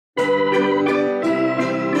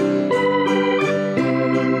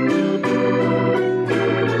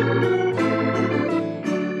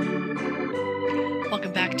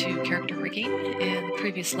Welcome back to Character Rigging. In the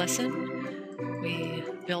previous lesson, we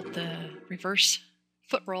built the reverse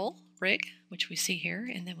foot roll rig, which we see here,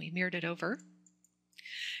 and then we mirrored it over.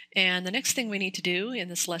 And the next thing we need to do in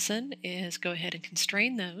this lesson is go ahead and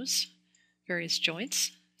constrain those various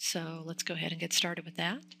joints. So let's go ahead and get started with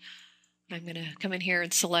that. I'm going to come in here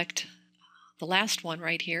and select the last one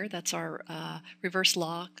right here. That's our reverse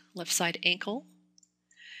lock left side ankle.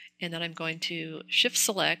 And then I'm going to shift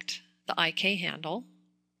select the IK handle.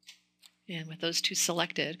 And with those two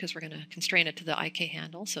selected, because we're going to constrain it to the IK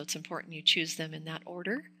handle, so it's important you choose them in that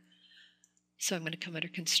order. So I'm going to come under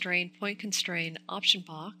Constrain, Point Constrain, Option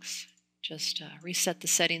Box. Just reset the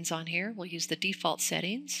settings on here. We'll use the default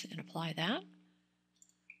settings and apply that.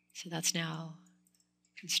 So that's now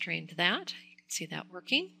constrained to that. You can see that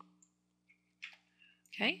working.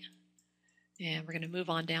 Okay. And we're going to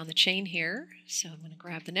move on down the chain here. So I'm going to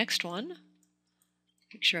grab the next one.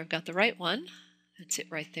 Make sure I've got the right one. That's it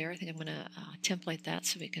right there. I think I'm going to template that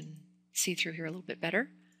so we can see through here a little bit better.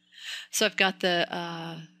 So I've got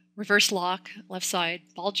the reverse lock left side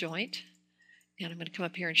ball joint, and I'm going to come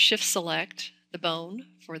up here and shift select the bone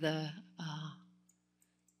for the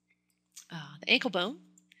ankle bone,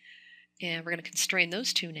 and we're going to constrain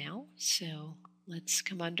those two now. So let's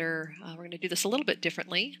come under, we're going to do this a little bit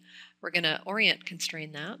differently. We're going to orient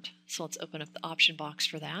constrain that. So let's open up the option box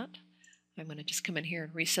for that. I'm going to just come in here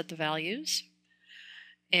and reset the values.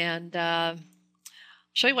 And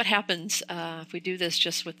show you what happens if we do this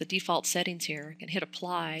just with the default settings here. I can hit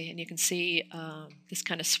apply, and you can see this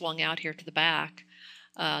kind of swung out here to the back.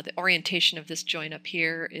 The orientation of this joint up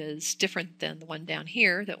here is different than the one down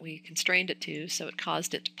here that we constrained it to, so it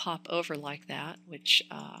caused it to pop over like that, which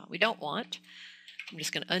we don't want. I'm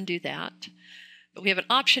just going to undo that. But we have an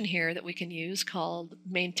option here that we can use called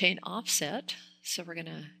Maintain Offset. So we're going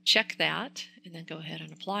to check that and then go ahead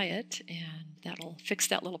and apply it, and that'll fix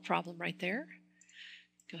that little problem right there.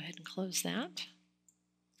 Go ahead and close that.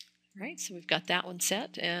 All right, so we've got that one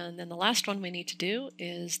set, and then the last one we need to do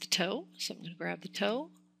is the toe. So I'm going to grab the toe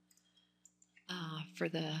for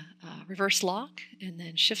the reverse lock, and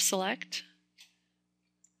then shift select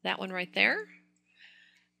that one right there.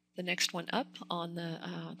 The next one up on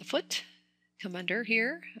the foot. Come under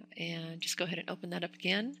here and just go ahead and open that up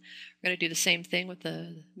again. We're going to do the same thing with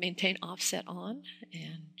the maintain offset on,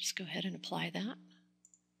 and just go ahead and apply that.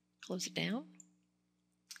 Close it down.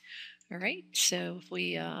 All right, so if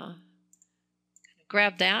we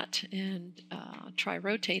grab that and try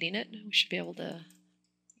rotating it, we should be able to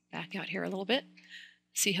back out here a little bit.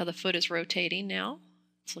 See how the foot is rotating now.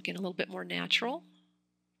 It's looking a little bit more natural.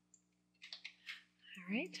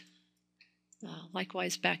 All right.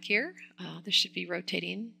 Likewise back here, this should be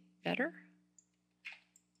rotating better.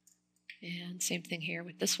 And same thing here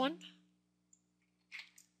with this one.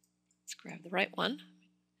 Let's grab the right one.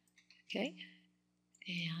 Okay,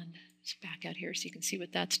 and just back out here so you can see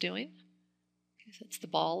what that's doing. Okay, so that's the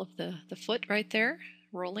ball of the foot right there,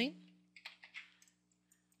 rolling.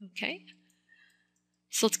 Okay,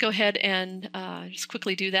 so let's go ahead and just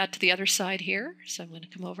quickly do that to the other side here. So I'm going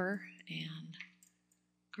to come over and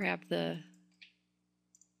grab the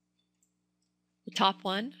top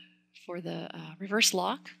one for the reverse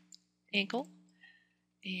lock ankle,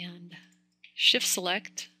 and shift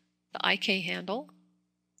select the IK handle,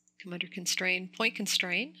 come under constrain, point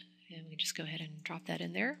constrain, and we just go ahead and drop that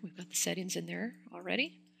in there. We've got the settings in there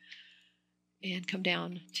already, and come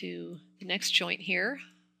down to the next joint here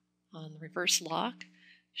on the reverse lock,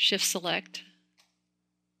 shift select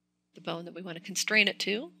the bone that we want to constrain it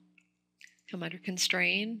to, come under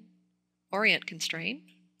constrain, orient constrain.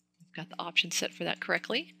 Got the option set for that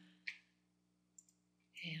correctly.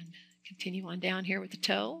 And continue on down here with the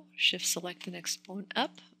toe. Shift select the next bone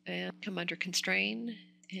up and come under constrain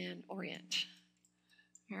and orient.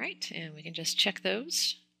 All right, and we can just check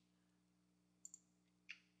those.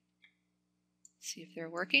 See if they're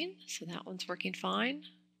working. So that one's working fine.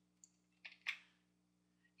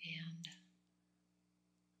 And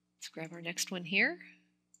let's grab our next one here.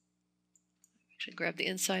 Actually grab the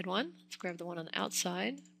inside one. Let's grab the one on the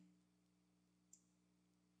outside.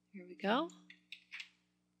 Here we go.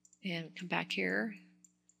 And come back here,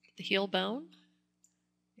 the heel bone,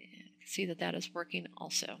 and see that that is working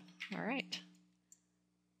also. All right.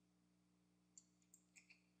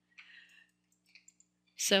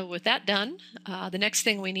 So with that done, the next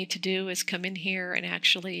thing we need to do is come in here and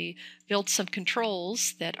actually build some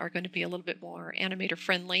controls that are going to be a little bit more animator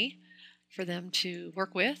friendly. for them to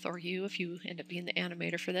work with, or you if you end up being the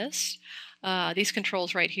animator for this. These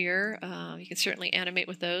controls right here, you can certainly animate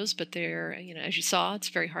with those, but they're, as you saw, it's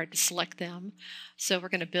very hard to select them. So we're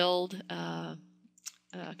going to build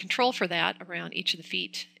control for that around each of the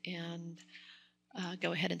feet and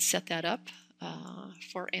go ahead and set that up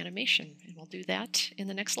for animation. And we'll do that in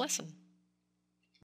the next lesson.